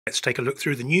Let's take a look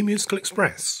through the New Musical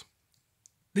Express.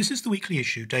 This is the weekly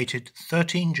issue dated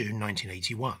 13 June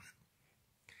 1981.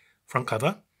 Front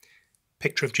cover,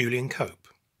 picture of Julian Cope.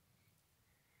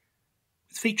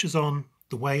 With features on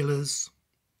The Wailers,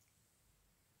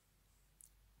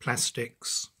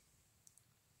 Plastics,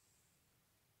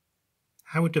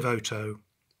 Howard Devoto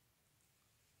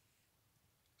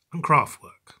and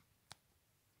Kraftwerk.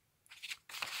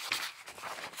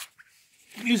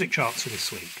 Music charts for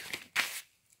this week.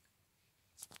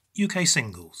 UK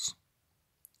singles.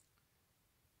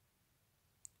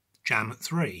 Jam at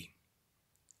 3.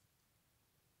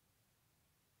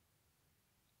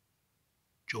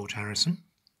 George Harrison.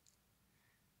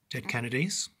 Dead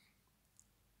Kennedys.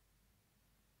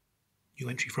 New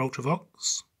entry for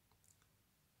Ultravox.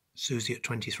 Susie at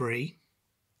 23.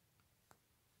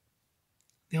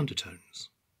 The Undertones.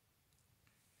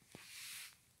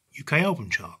 UK album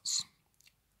charts.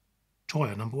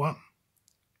 Toyah #1.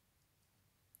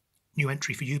 New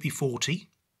entry for UB40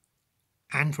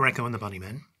 and for Echo and the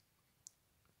Bunnymen.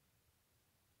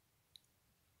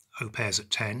 Au Pairs at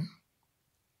 10.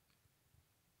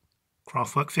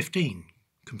 Kraftwerk 15,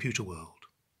 Computer World.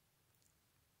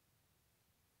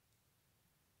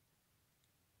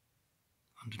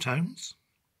 Undertones.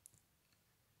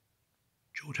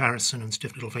 George Harrison and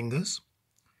Stiff Little Fingers.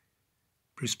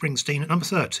 Bruce Springsteen at number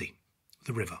 30,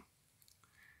 The River.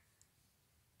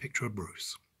 Picture of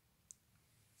Bruce.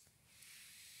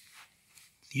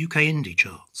 The UK indie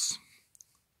charts.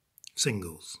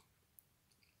 Singles.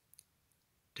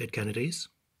 Dead Kennedys.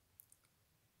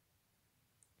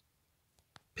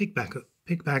 Pig Bag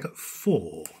at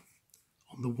 4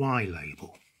 on the Y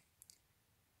label.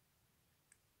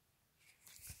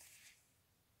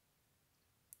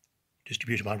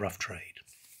 Distributed by Rough Trade.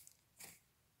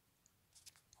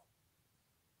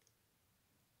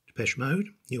 Depeche Mode,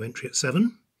 new entry at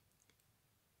 7.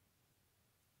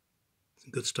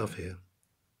 Some good stuff here.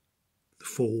 The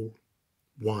Fall,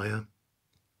 Wire,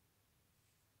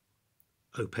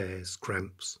 Au Pairs,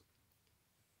 Cramps.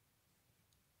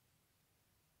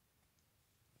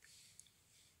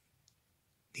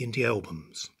 The indie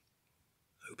albums.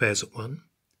 Au Pairs at 1.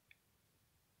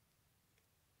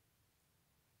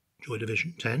 Joy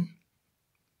Division 10.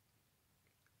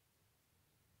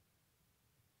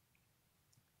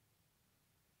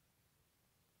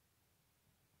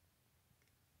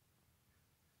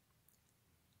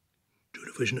 Joy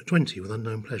Division at 20 with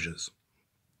Unknown Pleasures.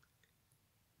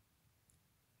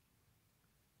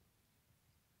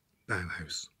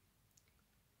 Bauhaus.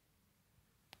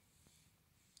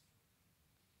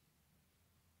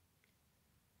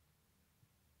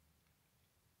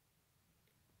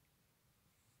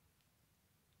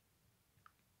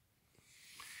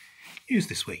 News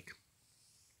this week.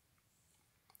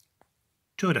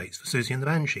 Tour dates for Susie and the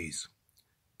Banshees.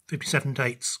 57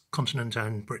 dates, continent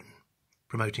and Britain,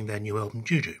 promoting their new album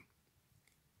Juju.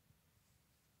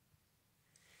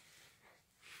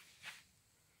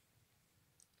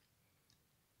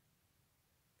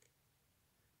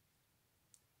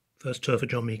 First tour for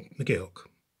John McGeoch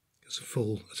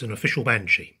as an official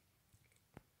Banshee.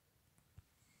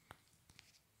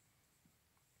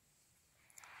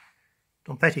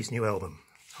 Don Petty's new album,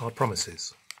 Hard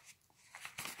Promises.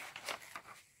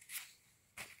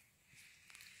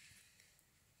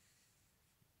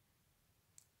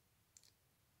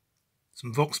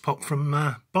 Some Vox Pop from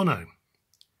Bono.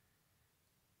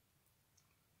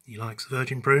 He likes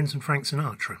Virgin Prunes and Frank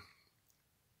Sinatra.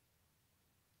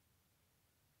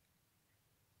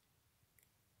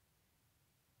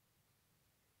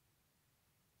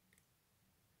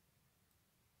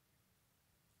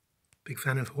 Big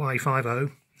fan of Hawaii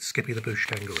 5-0, Skippy the Bush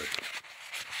Kangaroo.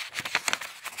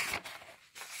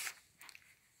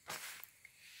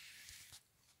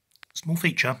 Small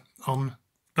feature on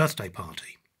Birthday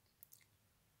Party.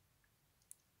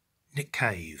 Nick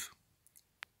Cave.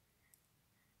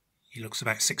 He looks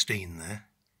about 16 there.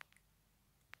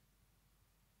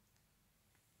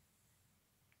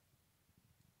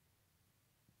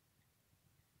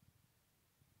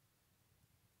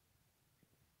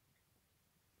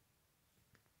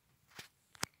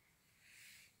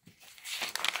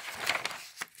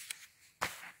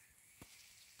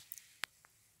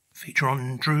 Feature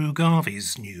on Drew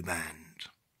Garvey's new band.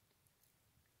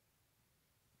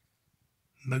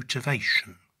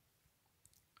 Motivation.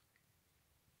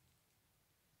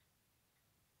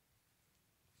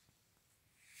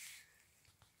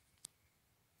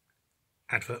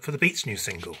 Advert for the Beats' new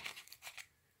single,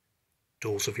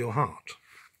 Doors of Your Heart.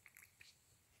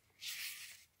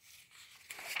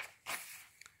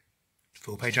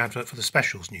 Full-page advert for the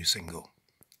Specials' new single.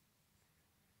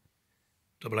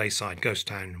 double A side, Ghost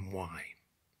Town and Why.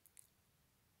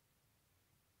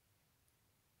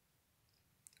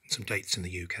 And some dates in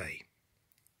the UK.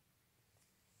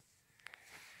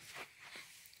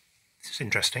 This is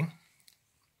interesting.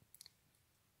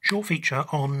 Short feature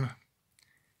on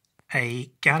a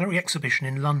gallery exhibition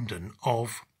in London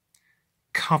of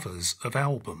covers of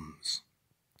albums.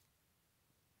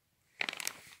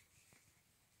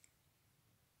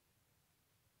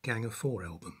 Gang of Four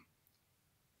album.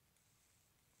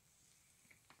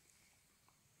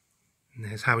 And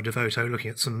there's Howard Devoto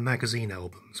looking at some magazine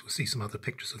albums. We'll see some other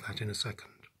pictures of that in a second.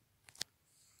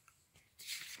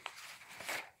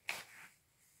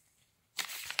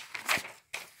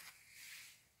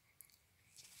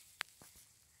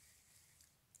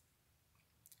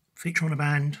 Feature on a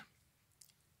band,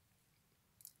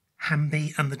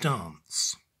 Hamby and the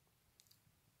Dance,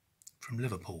 from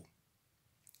Liverpool.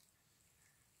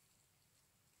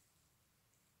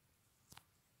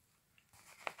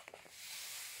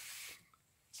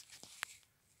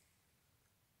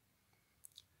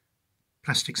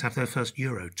 Plastics have their first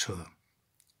Euro tour.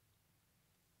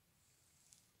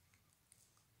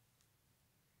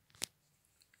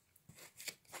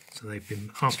 So they've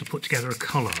been asked to put together a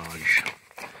collage.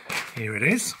 Here it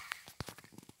is.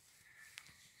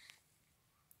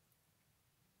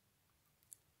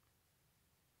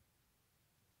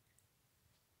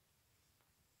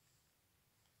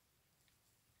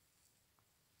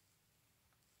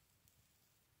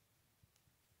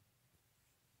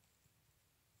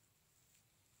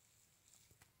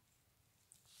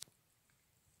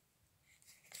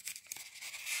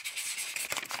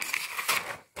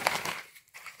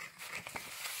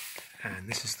 And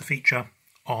this is the feature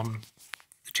on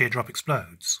The Teardrop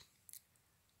Explodes.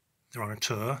 They're on a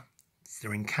tour.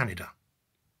 They're in Canada.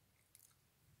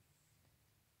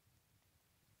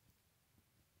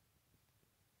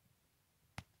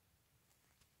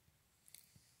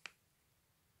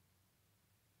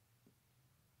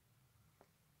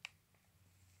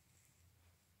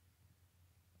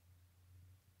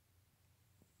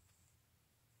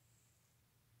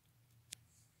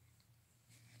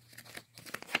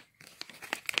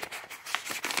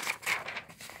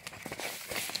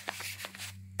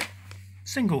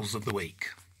 Singles of the week.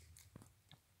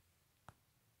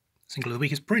 Single of the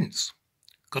week is Prince,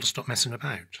 Gotta Stop Messing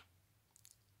About.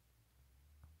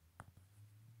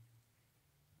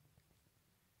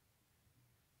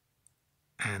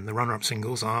 And the runner-up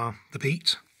singles are The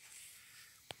Beat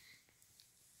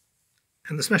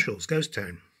and the Specials, Ghost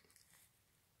Town.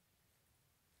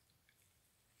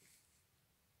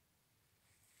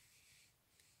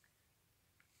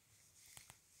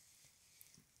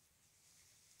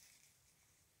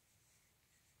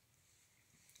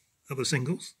 Other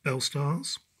singles, Bell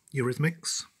Stars,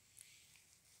 Eurythmics,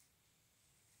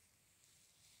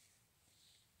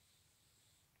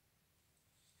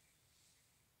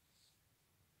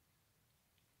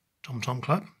 Tom Tom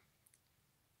Club,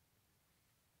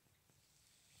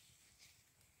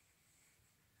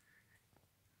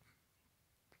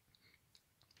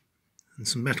 and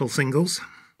some metal singles.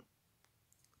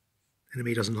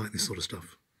 NME doesn't like this sort of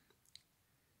stuff.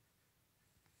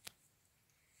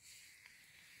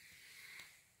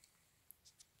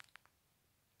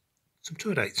 Some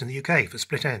tour dates in the UK for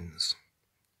Split Ends.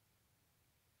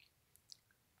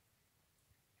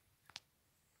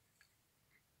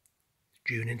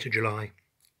 June into July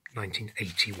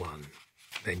 1981,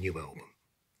 their new album.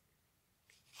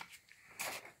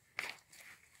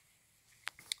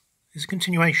 It's a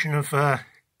continuation of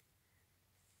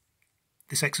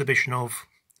this exhibition of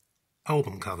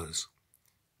album covers,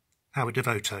 Howard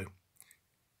Devoto,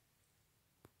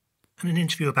 and an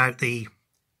interview about the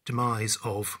demise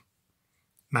of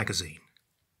magazine.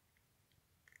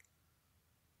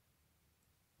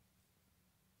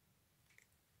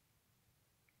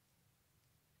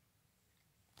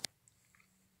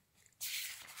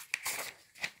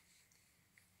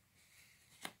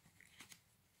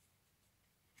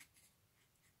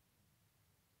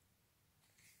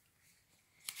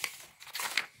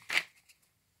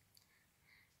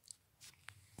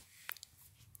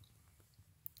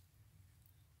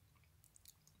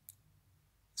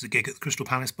 There's a gig at the Crystal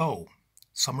Palace Bowl,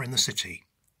 Summer in the City,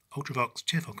 Ultravox,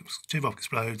 Teardrop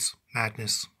Explodes,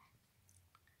 Madness.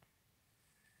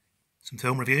 Some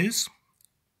film reviews,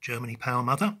 Germany Power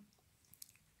Mother,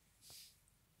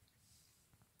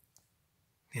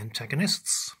 The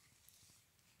Antagonists,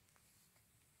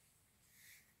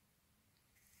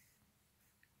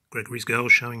 Gregory's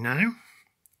Girls showing now,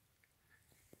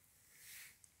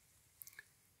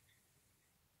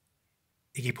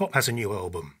 Iggy Pop has a new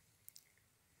album,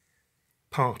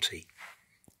 Party.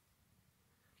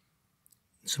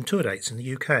 Some tour dates in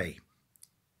the UK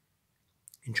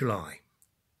in July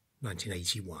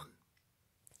 1981.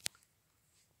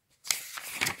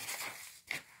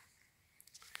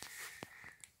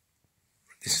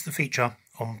 This is the feature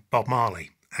on Bob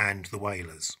Marley and the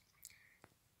Wailers.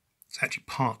 It's actually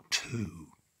part 2.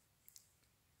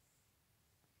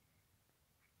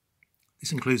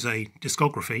 This includes a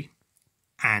discography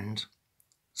and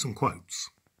some quotes.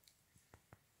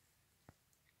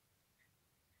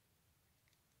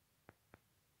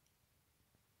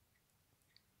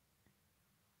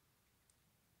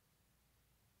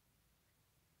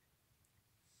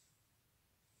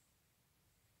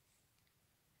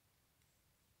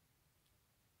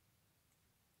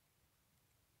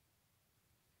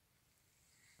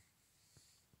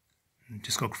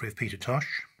 Discography of Peter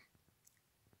Tosh.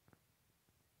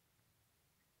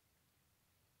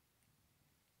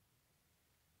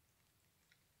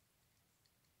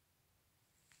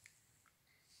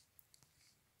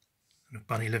 And of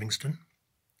Bunny Livingston.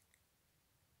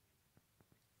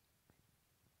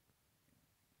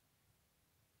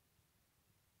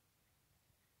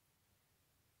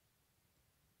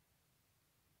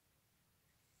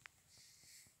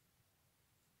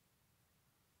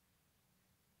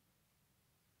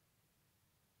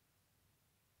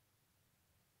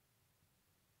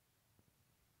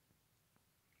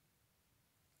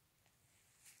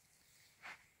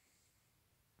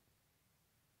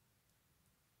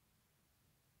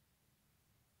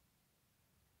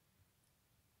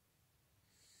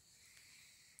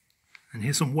 And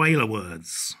here's some Wailer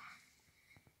words.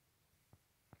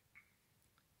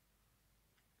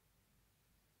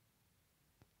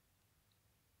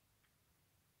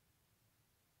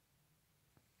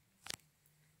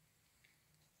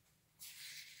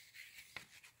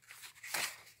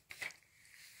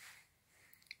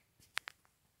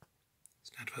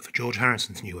 It's an advert for George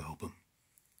Harrison's new album,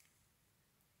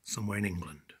 Somewhere in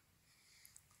England.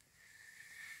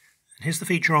 And here's the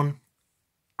feature on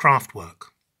Kraftwerk.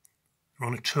 They're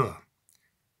on a tour.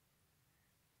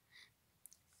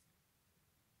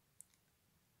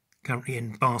 Currently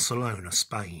in Barcelona,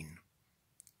 Spain.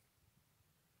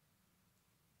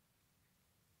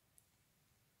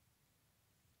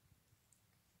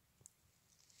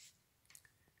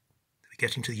 They'll be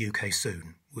getting to the UK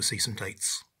soon. We'll see some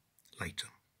dates later.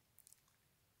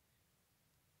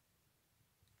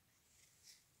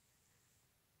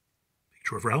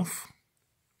 Picture of Ralph.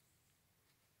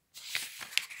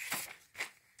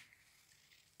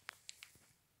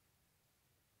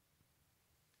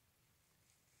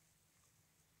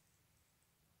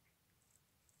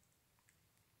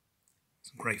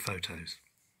 Some great photos.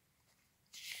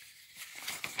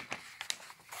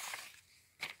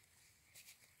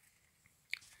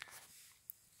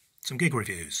 Some gig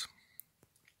reviews.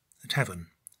 At Heaven,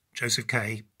 Joseph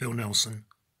Kay, Bill Nelson,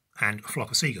 and A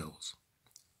Flock of Seagulls.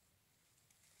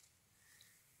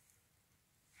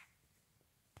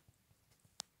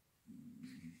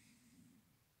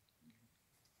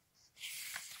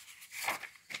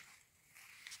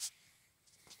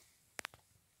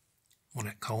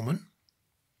 Ornette Coleman.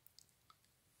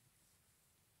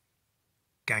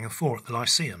 Gang of Four at the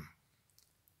Lyceum.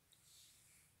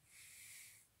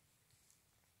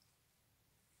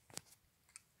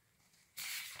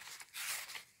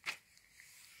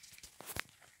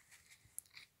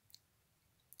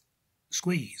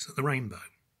 Squeeze at the Rainbow.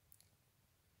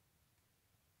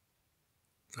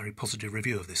 Very positive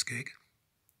review of this gig.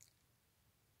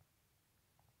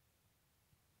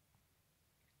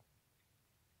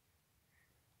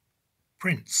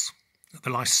 Prince at the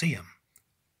Lyceum.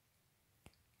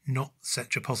 Not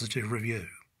such a positive review.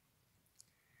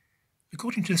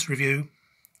 According to this review,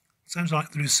 it sounds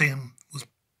like the Lyceum was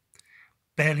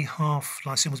barely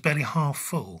half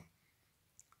full.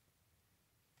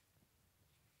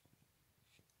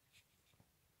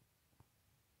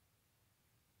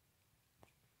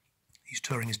 He's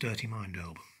touring his Dirty Mind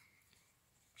album.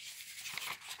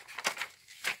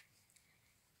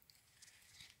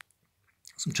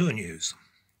 Some tour news.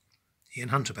 Ian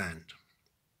Hunter Band,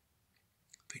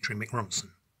 featuring Mick Ronson.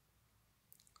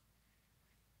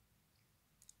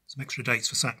 Some extra dates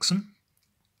for Saxon.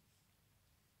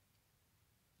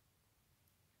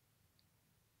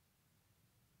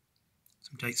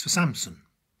 Some dates for Samson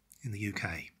in the UK.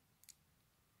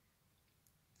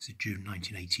 This is June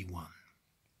 1981.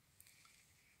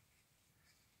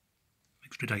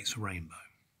 Extra dates for Rainbow.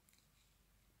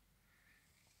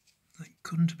 That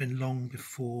couldn't have been long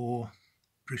before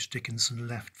Bruce Dickinson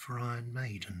left for Iron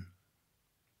Maiden.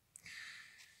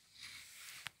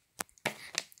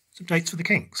 Some dates for the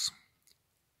Kinks.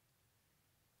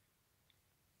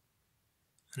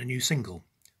 And a new single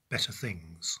Better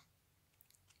Things.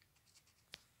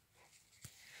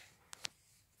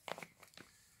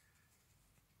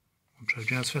 Montreux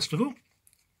Jazz Festival.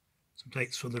 Some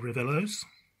dates for the Rivellos.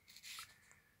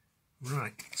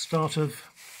 Right, start of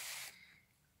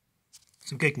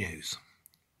some gig news.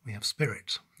 We have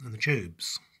Spirit and the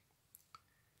Tubes,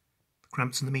 the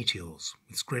Cramps and the Meteors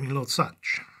with Screaming Lord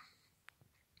Sutch.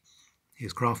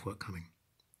 Here's Kraftwerk coming,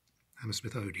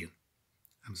 Hammersmith Odeon,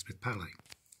 Hammersmith Palais.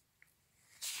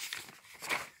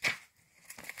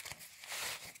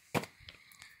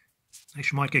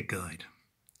 Nationwide Gig Guide.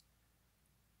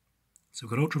 So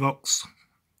we've got Ultravox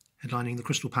headlining the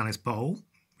Crystal Palace Bowl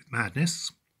with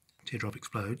Madness, Teardrop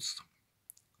Explodes.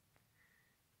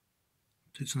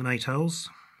 Toots and the Maytals,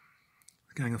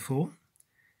 The Gang of Four.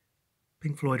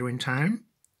 Pink Floyd are in town.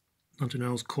 London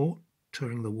Earls Court,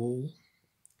 touring the Wall.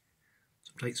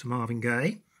 Some dates for Marvin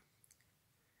Gaye.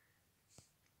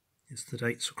 Here's the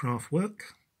dates for Kraftwerk.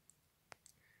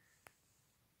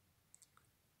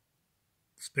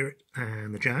 Spirit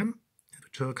and the Jam have a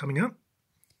tour coming up.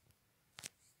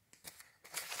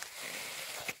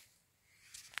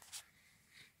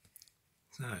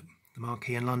 So, the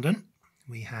marquee in London,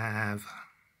 we have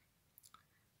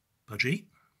Budgie,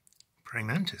 Praying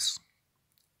Mantis.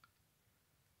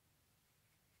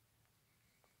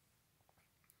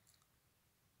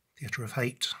 Theatre of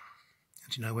Hate,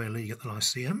 Anti-Nowhere League at the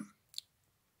Lyceum.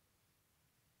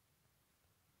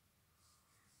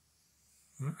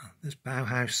 There's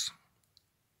Bauhaus,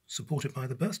 supported by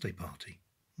the Birthday Party.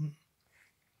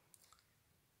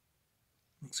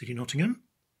 City Nottingham,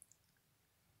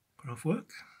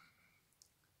 Kraftwerk,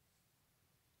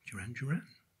 Duran Duran.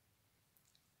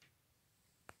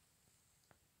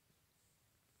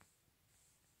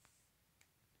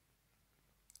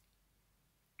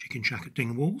 Chicken Shack at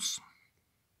Dingwalls.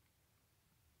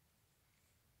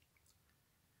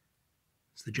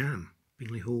 It's the Jam,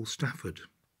 Bingley Hall, Stafford.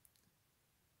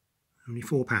 Only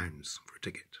 £4 for a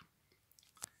ticket.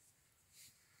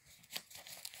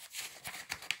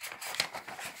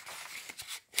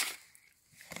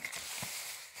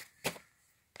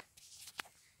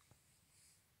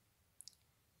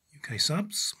 UK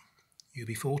subs,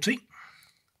 UB40.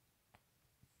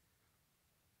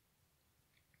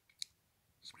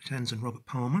 Split Enz and Robert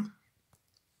Palmer.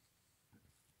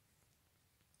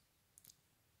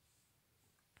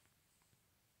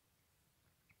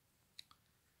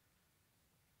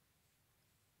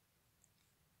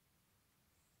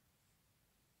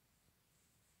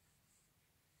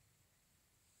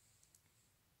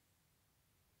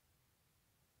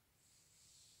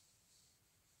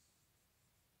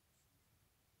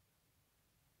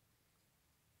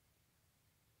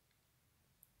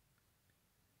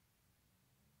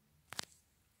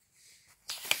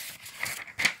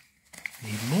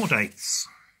 Need more dates.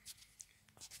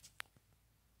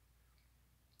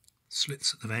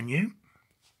 Slits at the Venue.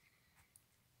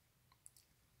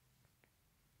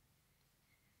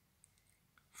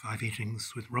 Five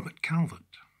Evenings with Robert Calvert.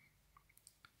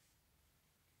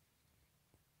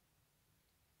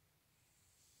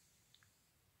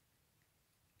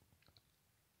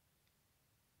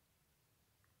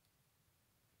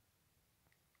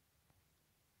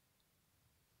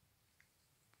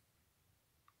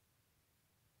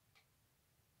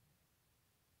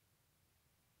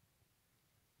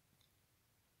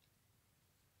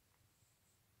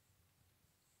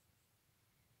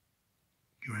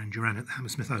 Duran Duran at the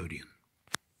Hammersmith Odeon.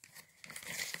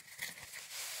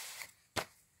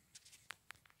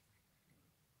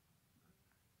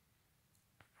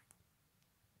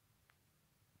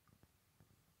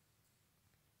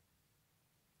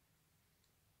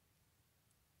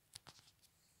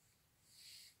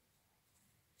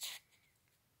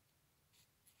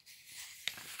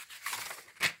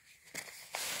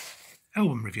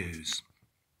 Album reviews.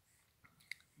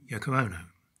 Yoko Ono,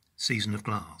 Season of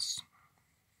Glass.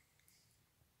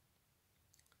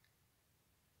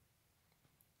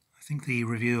 I think the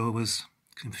reviewer was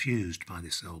confused by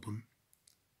this album.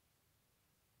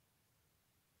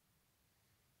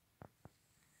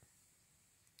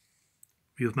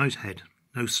 Review of Motorhead,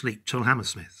 No Sleep Till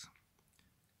Hammersmith.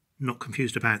 Not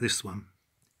confused about this one.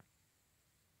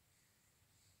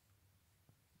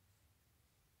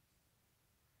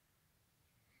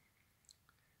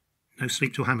 No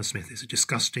Sleep Till Hammersmith is a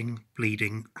disgusting,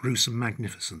 bleeding, gruesome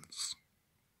magnificence.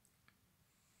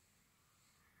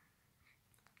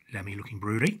 Lemmy looking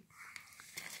broody.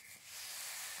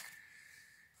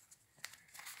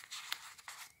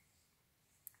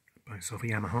 Buy yourself a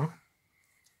Yamaha.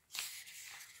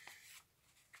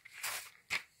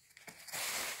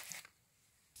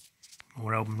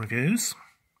 More album reviews.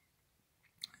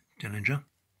 Dillinger,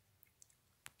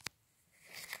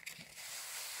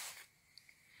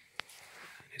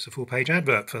 Here's a full-page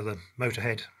advert for the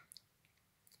Motorhead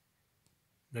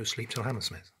No Sleep Till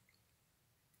Hammersmith.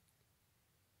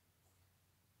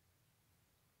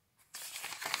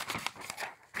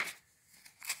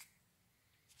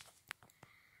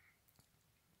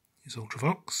 Here's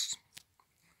Ultravox.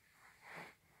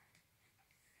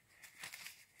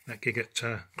 That gig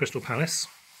at Crystal Palace.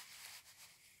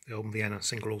 The album Vienna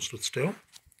single All Stood Still.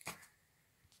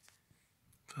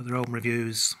 Further album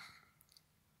reviews,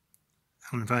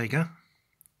 Alan Vega.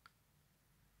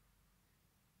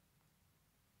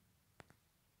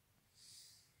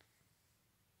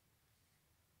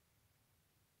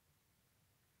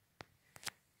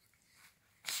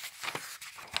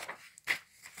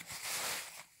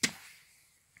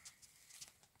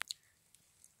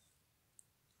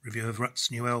 Review of Ruts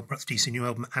DC new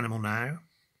album Animal Now.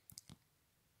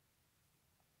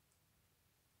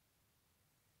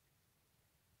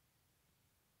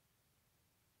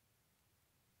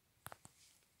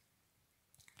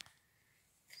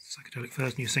 Psychedelic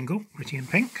Fur's new single, Pretty in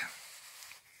Pink.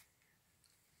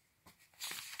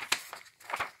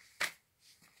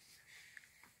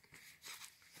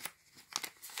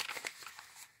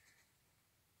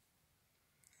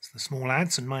 It's the small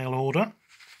ads and mail order.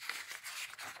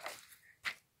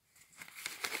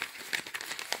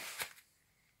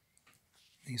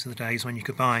 These are the days when you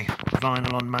could buy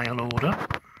vinyl on mail order.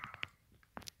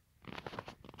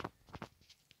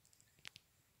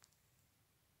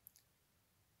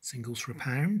 Singles for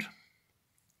 £1.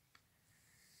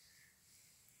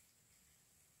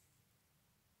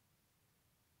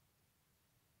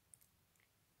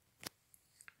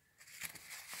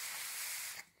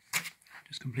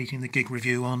 Just completing the gig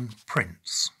review on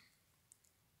Prince.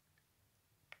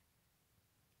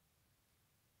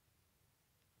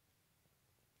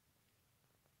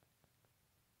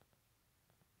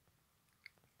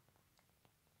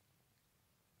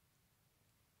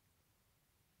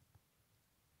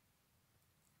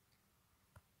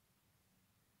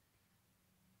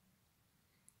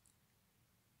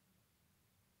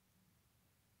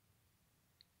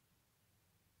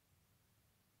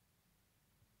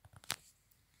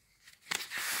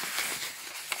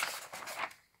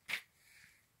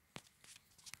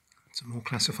 Some more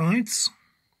classifieds.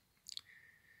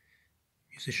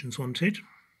 Musicians wanted.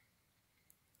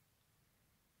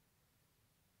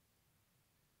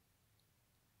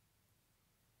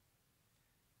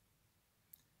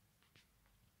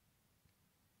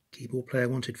 Keyboard player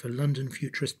wanted for London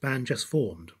futurist band just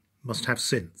formed. Must have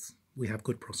synth. We have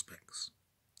good prospects.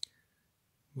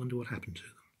 Wonder what happened to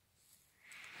them.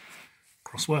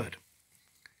 Crossword.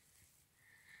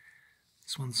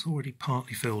 This one's already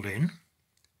partly filled in.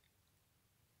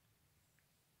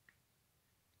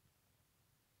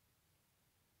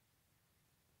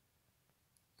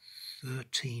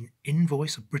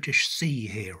 Invoice a British sea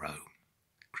hero.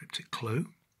 Cryptic clue.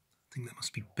 I think that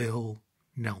must be Bill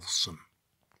Nelson.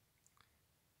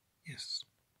 Yes.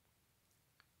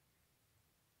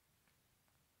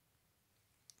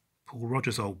 Paul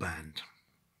Rogers' old band.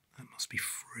 That must be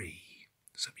Free.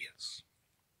 So yes.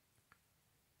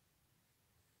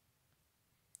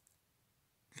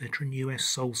 Veteran US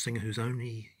soul singer whose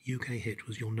only UK hit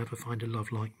was You'll Never Find a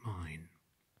Love Like Mine.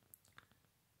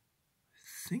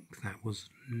 I think that was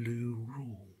Lou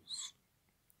Rawls.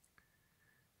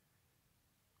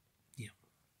 Yeah.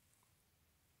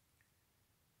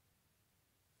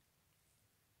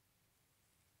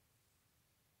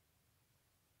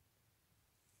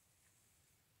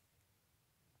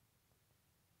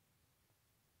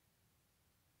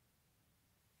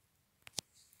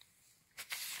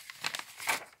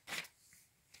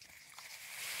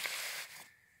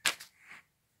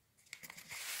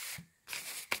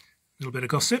 A little bit of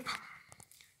gossip.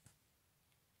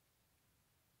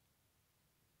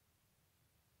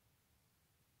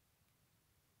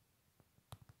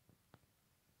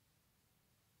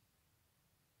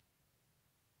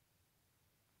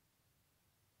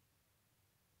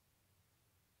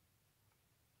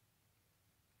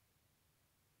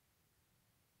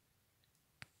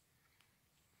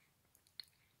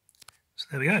 So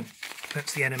there we go.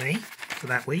 That's the NME for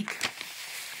that week.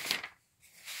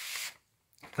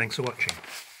 Thanks for watching.